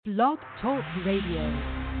Blog Talk Radio.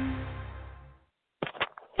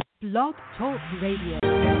 Blog Talk Radio.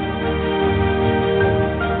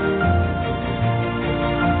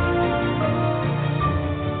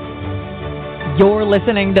 You're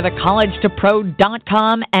listening to the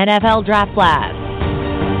CollegeToPro.com NFL Draft Blast.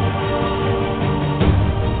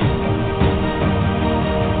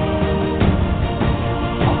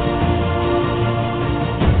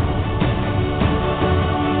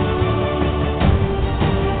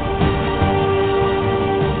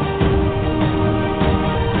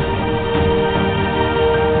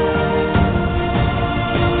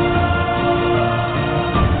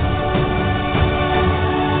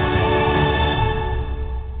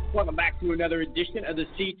 Another edition of the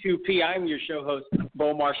C2P. I'm your show host,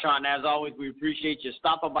 Bo Marchionte. As always, we appreciate you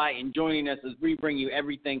stopping by and joining us as we bring you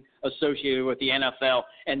everything associated with the NFL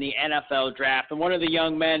and the NFL draft. And one of the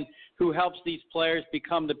young men who helps these players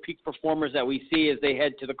become the peak performers that we see as they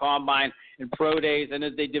head to the combine and pro days and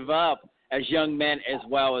as they develop as young men, as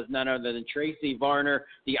well as none other than Tracy Varner,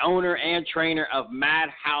 the owner and trainer of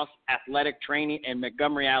Madhouse Athletic Training in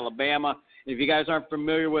Montgomery, Alabama. And if you guys aren't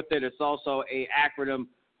familiar with it, it's also an acronym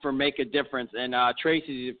for Make a Difference. And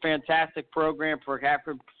Tracy's a fantastic program for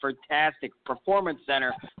fantastic performance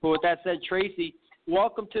center. But with that said, Tracy,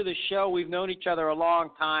 welcome to the show. We've known each other a long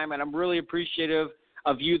time, and I'm really appreciative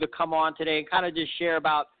of you to come on today and kind of just share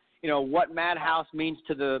about, what Madhouse means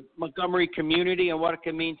to the Montgomery community and what it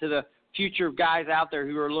can mean to the future guys out there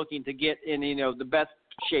who are looking to get in, the best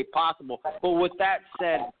shape possible. But with that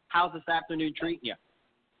said, how's this afternoon treating you?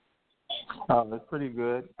 It's pretty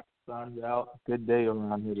good. Sun's out. Good day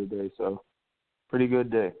around here today, so pretty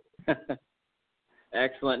good day.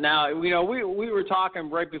 Excellent. Now, we were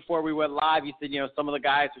talking right before we went live. You said, some of the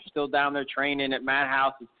guys are still down there training at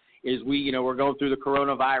Madhouse. We're going through the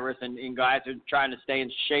coronavirus and guys are trying to stay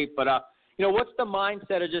in shape. But, what's the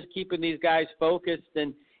mindset of just keeping these guys focused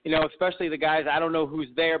and, especially the guys, I don't know who's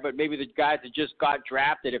there, but maybe the guys that just got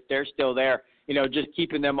drafted, if they're still there, just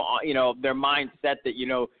keeping them, their mindset that,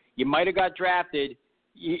 you might have got drafted.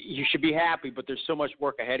 You should be happy, but there's so much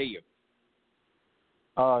work ahead of you.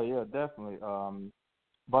 Yeah, definitely.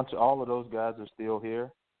 All of those guys are still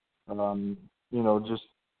here. Just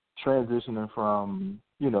transitioning from,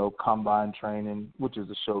 combine training, which is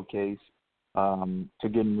a showcase, to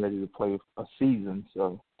getting ready to play a season.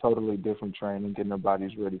 So totally different training, getting their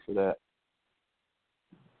bodies ready for that.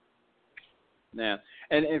 Yeah,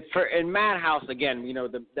 and in Madhouse, again,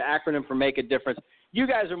 the acronym for Make a Difference, you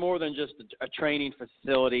guys are more than just a training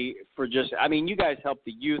facility you guys help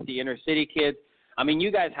the youth, the inner city kids.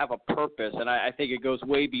 You guys have a purpose, and I think it goes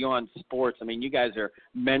way beyond sports. You guys are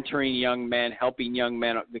mentoring young men, helping young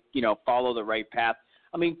men, follow the right path.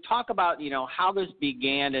 Talk about, how this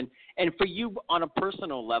began and for you on a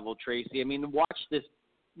personal level, Tracy, watch this,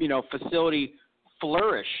 facility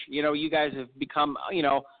flourish. You guys have become,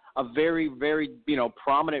 a very, very,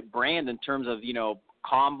 prominent brand in terms of,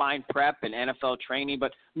 combine prep and NFL training.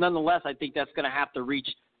 But nonetheless, I think that's going to have to reach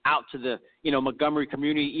out to the, Montgomery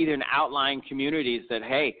community, either in outlying communities that,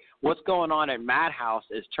 hey, what's going on at Madhouse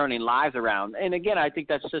is turning lives around. And again, I think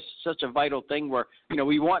that's just such a vital thing where,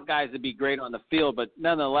 we want guys to be great on the field, but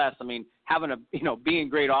nonetheless, having being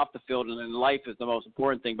great off the field and in life is the most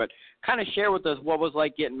important thing. But kind of share with us what was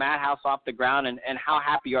like getting Madhouse off the ground and how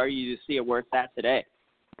happy are you to see it where it's at today?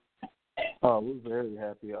 We're very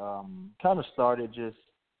happy. Kind of started just,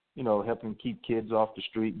 helping keep kids off the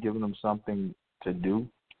street, giving them something to do.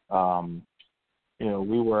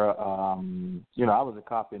 We were, I was a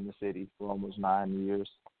cop in the city for almost 9 years,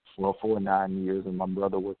 for 9 years, and my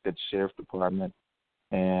brother worked at the sheriff's department.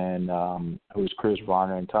 And it was Chris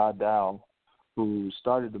Varner and Todd Dowell who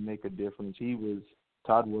started to make a difference.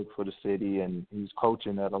 Todd worked for the city, and he's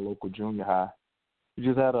coaching at a local junior high. We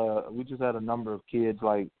just had a number of kids.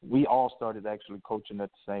 Like, we all started actually coaching at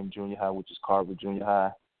the same junior high, which is Carver Junior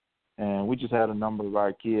High, and we just had a number of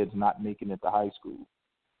our kids not making it to high school,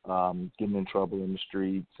 getting in trouble in the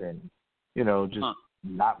streets, and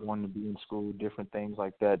not wanting to be in school, different things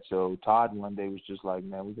like that. So Todd one day was just like,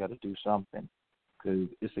 man, we got to do something because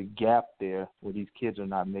it's a gap there where these kids are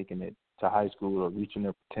not making it to high school or reaching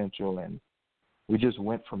their potential, and we just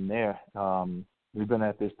went from there. We've been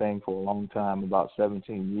at this thing for a long time, about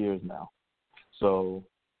 17 years now. So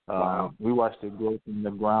wow. We watched it grow from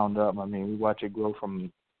the ground up. We watch it grow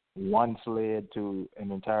from one sled to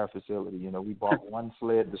an entire facility. We bought one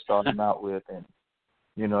sled to start them out with, and,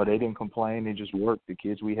 they didn't complain. They just worked. The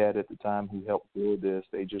kids we had at the time who helped build this,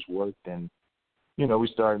 they just worked. And, we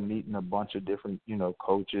started meeting a bunch of different,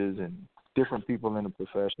 coaches and different people in the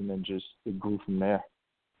profession, and just it grew from there.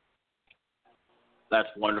 That's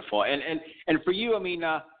wonderful. And for you, I mean,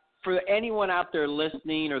 for anyone out there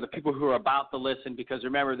listening or the people who are about to listen, because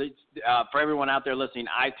remember, for everyone out there listening,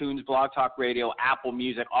 iTunes, Blog Talk Radio, Apple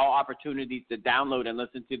Music, all opportunities to download and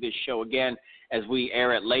listen to this show again as we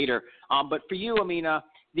air it later. But for you, I mean,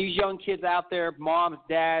 these young kids out there, moms,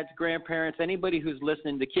 dads, grandparents, anybody who's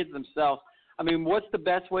listening, the kids themselves, I mean, what's the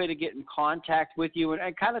best way to get in contact with you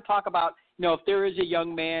and kind of talk about, if there is a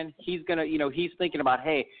young man, he's going to, he's thinking about,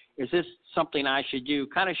 hey, is this something I should do?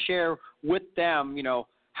 Kind of share with them,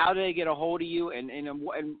 how do they get a hold of you and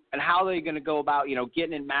how are they going to go about,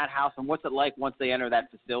 getting in Madhouse and what's it like once they enter that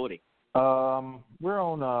facility? We're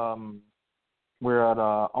on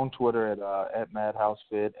Twitter at Madhouse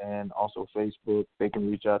Fit and also Facebook. They can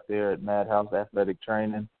reach out there at Madhouse Athletic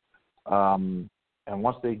Training. And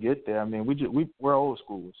once they get there, I mean, we're old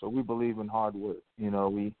school, so we believe in hard work.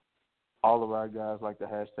 All of our guys like to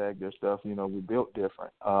hashtag their stuff. We built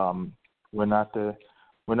different. We're not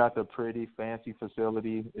the pretty fancy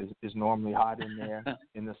facility. It's normally hot in there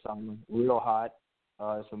in the summer, real hot.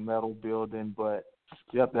 It's a metal building, but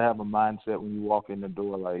you have to have a mindset when you walk in the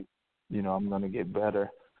door, like, I'm going to get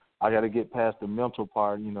better. I got to get past the mental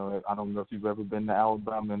part. I don't know if you've ever been to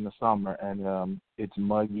Alabama in the summer, and it's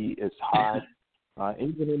muggy, it's hot.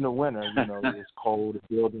 Even in the winter, it's cold,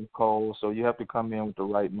 the building's cold, so you have to come in with the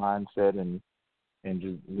right mindset and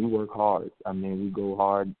just we work hard. I mean, we go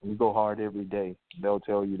hard every day. They'll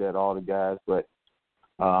tell you that, all the guys, but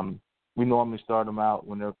we normally start them out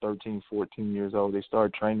when they're 13, 14 years old. They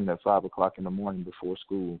start training at 5 o'clock in the morning before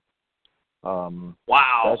school.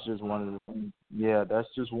 Wow. That's just one of the things. Yeah, that's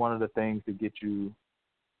just one of the things to get you,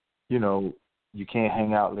 you can't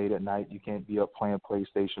hang out late at night. You can't be up playing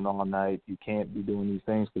PlayStation all night. You can't be doing these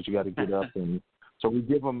things because you got to get up. And so we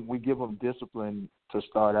give them discipline to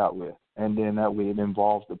start out with, and then that way it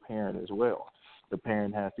involves the parent as well. The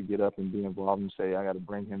parent has to get up and be involved and say, I got to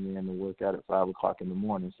bring him in to work out at 5 o'clock in the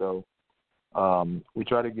morning. So we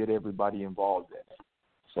try to get everybody involved in it.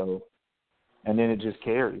 So, and then it just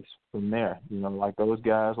carries from there. Like those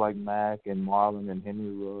guys like Mac and Marlon and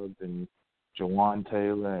Henry Ruggs and Jawan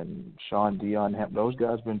Taylor and Sean Dion, those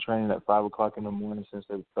guys been training at 5 o'clock in the morning since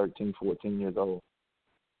they were 13, 14 years old.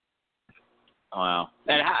 Wow.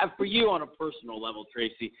 And for you on a personal level,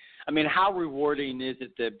 Tracy, I mean, how rewarding is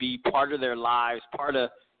it to be part of their lives, part of,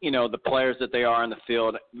 the players that they are in the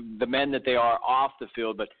field, the men that they are off the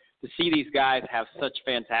field, but to see these guys have such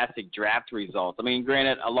fantastic draft results. I mean,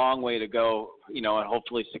 granted, a long way to go, and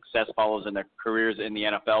hopefully success follows in their careers in the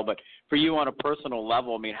NFL. But for you on a personal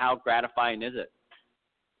level, I mean, how gratifying is it?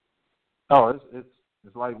 Oh,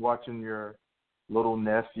 it's like watching your little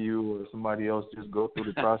nephew or somebody else just go through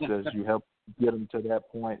the process. You help get them to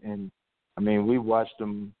that point. And, I mean, we watched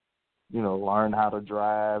them, learn how to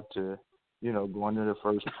drive to, going to their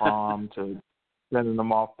first prom to sending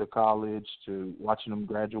them off to college to watching them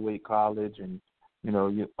graduate college. And,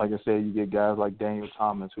 like I said, you get guys like Daniel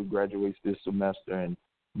Thomas who graduates this semester, and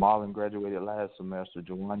Marlon graduated last semester.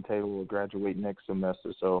 Jawan Taylor will graduate next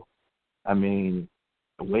semester. So, I mean,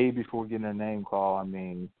 way before getting their name called, I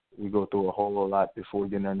mean, we go through a whole lot before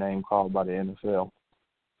getting their name called by the NFL.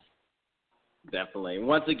 Definitely.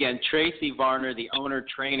 Once again, Tracy Varner, the owner,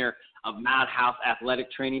 trainer of Madhouse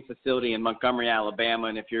Athletic Training Facility in Montgomery, Alabama.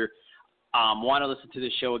 And if you're want to listen to the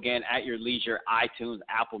show again at your leisure, iTunes,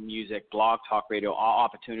 Apple Music, Blog Talk Radio, all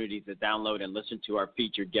opportunities to download and listen to our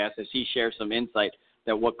featured guest as he shares some insight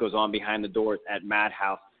that what goes on behind the doors at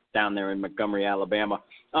Madhouse down there in Montgomery, Alabama.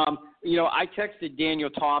 I texted Daniel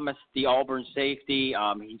Thomas, the Auburn safety.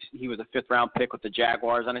 He was a fifth-round pick with the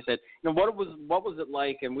Jaguars, and I said, what was it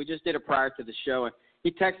like? And we just did it prior to the show, and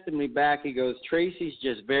he texted me back. He goes, Tracy's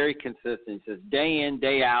just very consistent. He says, day in,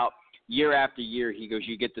 day out, year after year, he goes,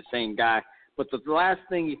 you get the same guy. But the last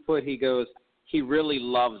thing he put, he goes, he really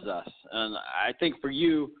loves us. And I think for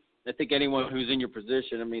you, I think anyone who's in your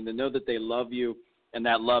position, I mean, to know that they love you and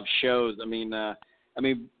that love shows. I mean,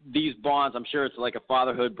 these bonds, I'm sure it's like a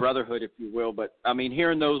fatherhood, brotherhood, if you will. But, I mean,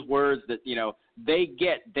 hearing those words that,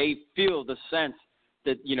 they feel the sense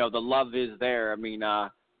that, the love is there. I mean,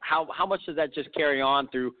 how much does that just carry on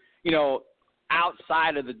through,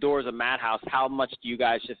 outside of the doors of Madhouse? How much do you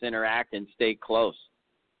guys just interact and stay close?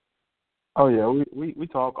 Oh, yeah, we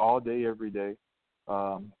talk all day, every day.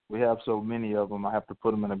 We have so many of them, I have to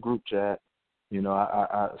put them in a group chat.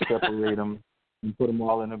 I separate them and put them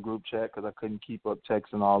all in a group chat because I couldn't keep up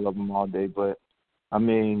texting all of them all day. But, I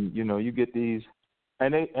mean, you get these,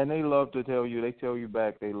 and they love to tell you, they tell you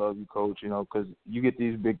back they love you, Coach, because you get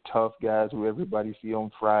these big tough guys who everybody see on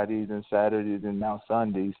Fridays and Saturdays and now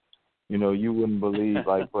Sundays. You wouldn't believe,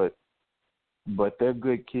 but they're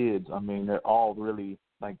good kids. I mean, they're all really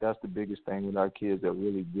Like, that's the biggest thing with our kids. They're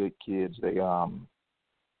really good kids. They're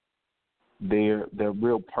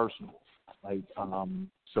real personal. Like,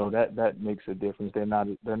 so that makes a difference. They're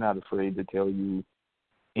not afraid to tell you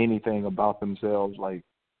anything about themselves. Like,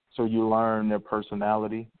 so you learn their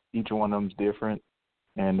personality. Each one of them's different,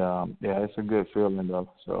 and it's a good feeling though.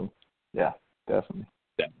 So yeah, definitely.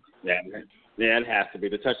 Yeah, it has to be.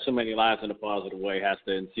 To touch so many lives in a positive way has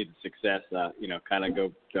to, and see the success, kind of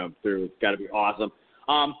go through. It's got to be awesome.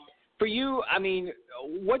 For you, I mean,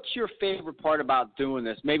 what's your favorite part about doing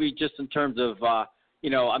this? Maybe just in terms of,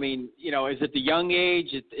 is it the young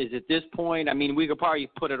age? Is it this point? I mean, we could probably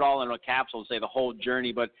put it all in a capsule and say the whole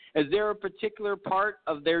journey, but is there a particular part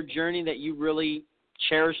of their journey that you really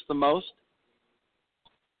cherish the most?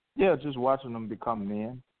 Yeah, just watching them become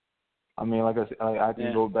men. I mean, like I said, I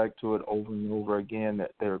can go back to it over and over again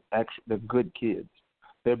that they're good kids.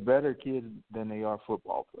 They're better kids than they are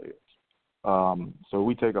football players. So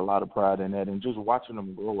we take a lot of pride in that, and just watching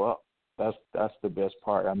them grow up. That's the best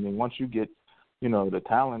part. I mean, once you get, the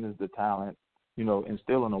talent is the talent.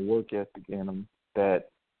 Instilling a work ethic in them that,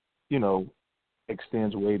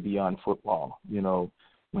 extends way beyond football.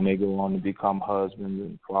 When they go on to become husbands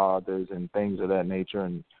and fathers and things of that nature,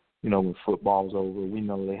 and when football's over, we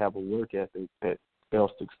know they have a work ethic that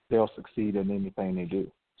they'll succeed in anything they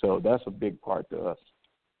do. So that's a big part to us.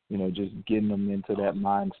 Just getting them into that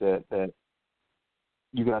mindset that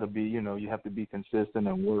you got to be, you have to be consistent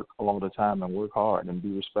and work all the time and work hard and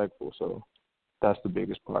be respectful. So that's the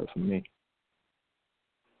biggest part for me.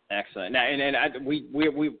 Excellent. Now,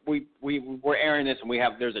 we're airing this, and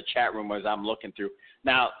there's a chat room as I'm looking through.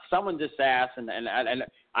 Now, someone just asked, and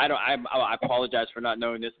I apologize for not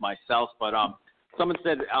knowing this myself, but someone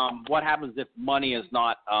said, what happens if money is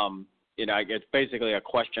not, it's basically a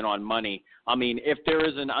question on money. I mean, if there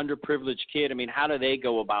is an underprivileged kid, I mean, how do they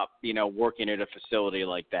go about, working at a facility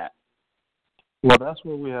like that? Well, that's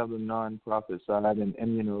where we have the nonprofit side, and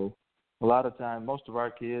a lot of times, most of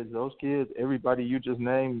our kids, those kids, everybody you just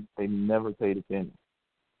named, they never paid a penny.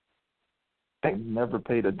 They never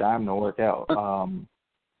paid a dime to work out.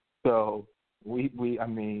 So we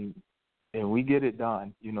get it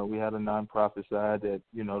done. We have a nonprofit side that,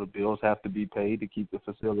 the bills have to be paid to keep the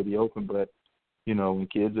facility open. But, when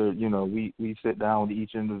kids are, we sit down with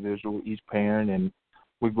each individual, each parent, and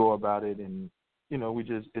we go about it, and,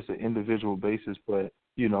 it's an individual basis. But,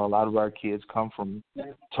 a lot of our kids come from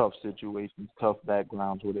tough situations, tough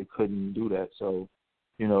backgrounds where they couldn't do that. So,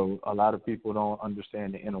 a lot of people don't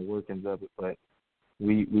understand the inner workings of it, but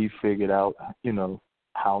we figured out,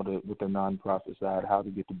 how to, with the nonprofit side, how to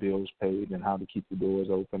get the bills paid and how to keep the doors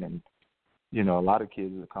open. And, a lot of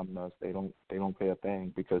kids that come to us, they don't pay a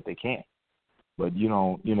thing because they can't. But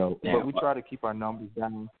but we try to keep our numbers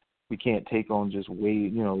down. We can't take on just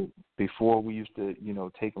way, before we used to,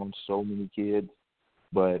 take on so many kids,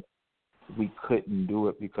 but we couldn't do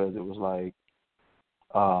it because it was like,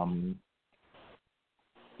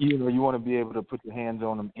 you want to be able to put your hands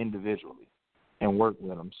on them individually and work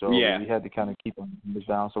with them. So we had to kind of keep them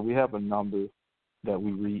down. So we have a number that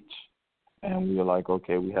we reach, and we were like,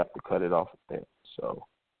 okay, we have to cut it off there. So,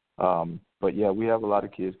 but yeah, we have a lot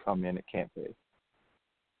of kids come in that can't pay.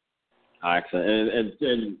 Excellent.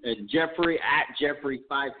 And Jeffrey at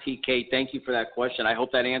Jeffrey5TK, thank you for that question. I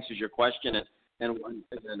hope that answers your question. And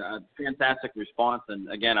a fantastic response. And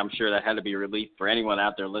again, I'm sure that had to be a relief for anyone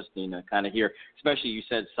out there listening to kind of hear, especially you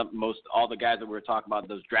said all the guys that we were talking about,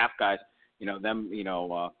 those draft guys, them,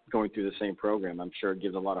 going through the same program. I'm sure it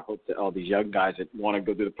gives a lot of hope to all these young guys that want to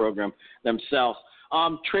go through the program themselves.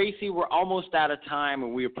 Tracy, we're almost out of time,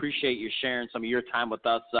 and we appreciate you sharing some of your time with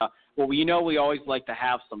us. We always like to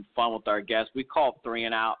have some fun with our guests. We call it 3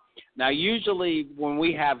 and Out. Now, usually when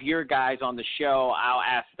we have your guys on the show, I'll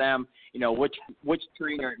ask them, which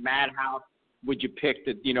trainer at Madhouse would you pick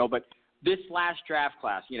but this last draft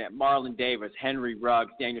class, Marlon Davis, Henry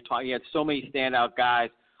Ruggs, Daniel Todd, you had so many standout guys.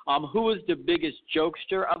 Who is the biggest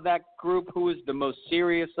jokester of that group? Who is the most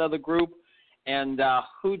serious of the group? And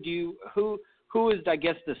who is, I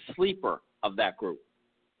guess, the sleeper of that group?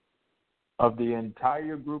 Of the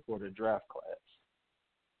entire group or the draft class?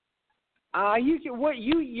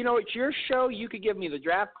 It's your show. You could give me the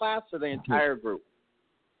draft class or the entire group.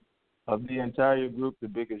 Of the entire group, the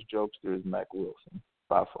biggest jokester is Mac Wilson,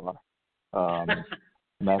 by far.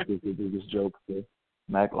 Mac is the biggest jokester.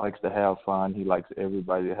 Mac likes to have fun. He likes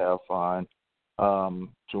everybody to have fun.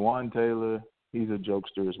 Juwan Taylor, he's a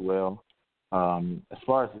jokester as well. As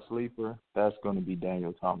far as the sleeper, that's going to be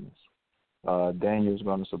Daniel Thomas. Daniel's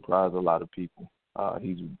going to surprise a lot of people.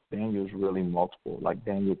 Daniel's really multiple. Like,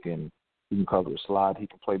 he can cover the slot. He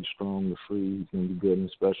can play the strong, the free. He can be good in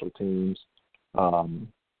special teams.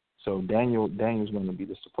 So Daniel's going to be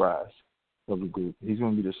the surprise of the group. He's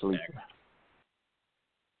going to be the sleeper.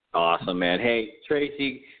 Awesome, man. Hey,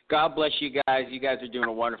 Tracy, God bless you guys. You guys are doing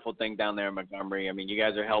a wonderful thing down there in Montgomery. I mean, you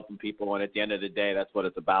guys are helping people, and at the end of the day, that's what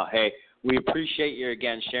it's about. Hey, we appreciate you,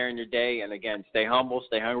 again, sharing your day. And, again, stay humble,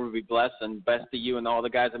 stay hungry, be blessed, and best to you and all the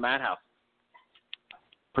guys at Madhouse.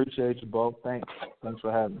 Appreciate you, Bo. Thanks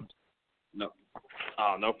for having me. No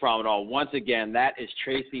problem at all. Once again, that is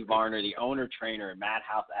Tracy Varner, the owner-trainer at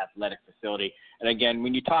Madhouse Athletic Facility. And, again,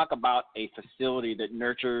 when you talk about a facility that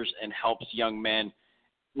nurtures and helps young men,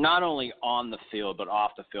 not only on the field but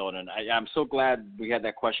off the field. And I'm so glad we had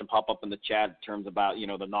that question pop up in the chat in terms about,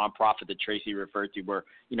 the nonprofit that Tracy referred to where,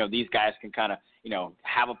 these guys can kind of,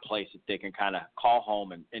 have a place that they can kind of call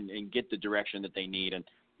home and get the direction that they need. And,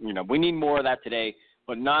 we need more of that today.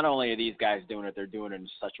 But not only are these guys doing it, they're doing it in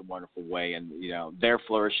such a wonderful way. And, they're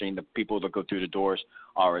flourishing. The people that go through the doors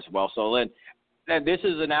are as well. So, Lynn, this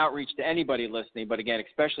is an outreach to anybody listening. But, again,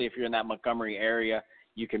 especially if you're in that Montgomery area,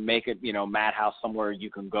 you can make it, Madhouse somewhere you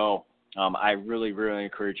can go. I really, really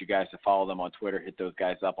encourage you guys to follow them on Twitter, hit those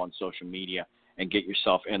guys up on social media, and get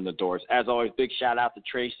yourself in the doors. As always, big shout-out to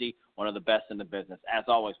Tracy, one of the best in the business. As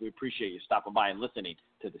always, we appreciate you stopping by and listening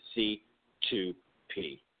to the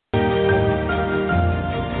C2P.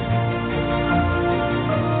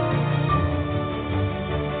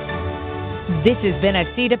 This has been a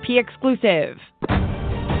C2P exclusive.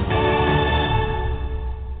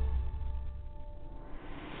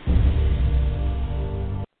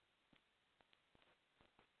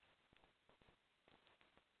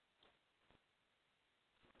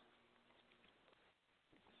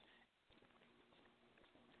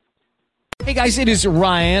 Hey guys, it is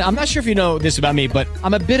Ryan. I'm not sure if you know this about me, but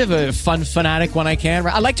I'm a bit of a fun fanatic when I can.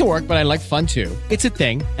 I like to work, but I like fun too. It's a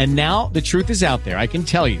thing. And now the truth is out there. I can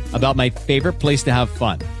tell you about my favorite place to have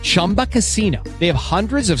fun. Chumba Casino. They have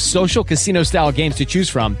hundreds of social casino style games to choose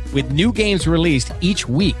from with new games released each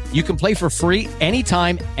week. You can play for free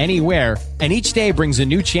anytime, anywhere. And each day brings a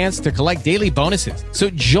new chance to collect daily bonuses. So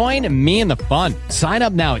join me in the fun. Sign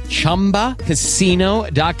up now at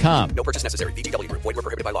ChumbaCasino.com. No purchase necessary. VGW Group. Void where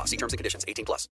prohibited by law. See terms and conditions. 18+.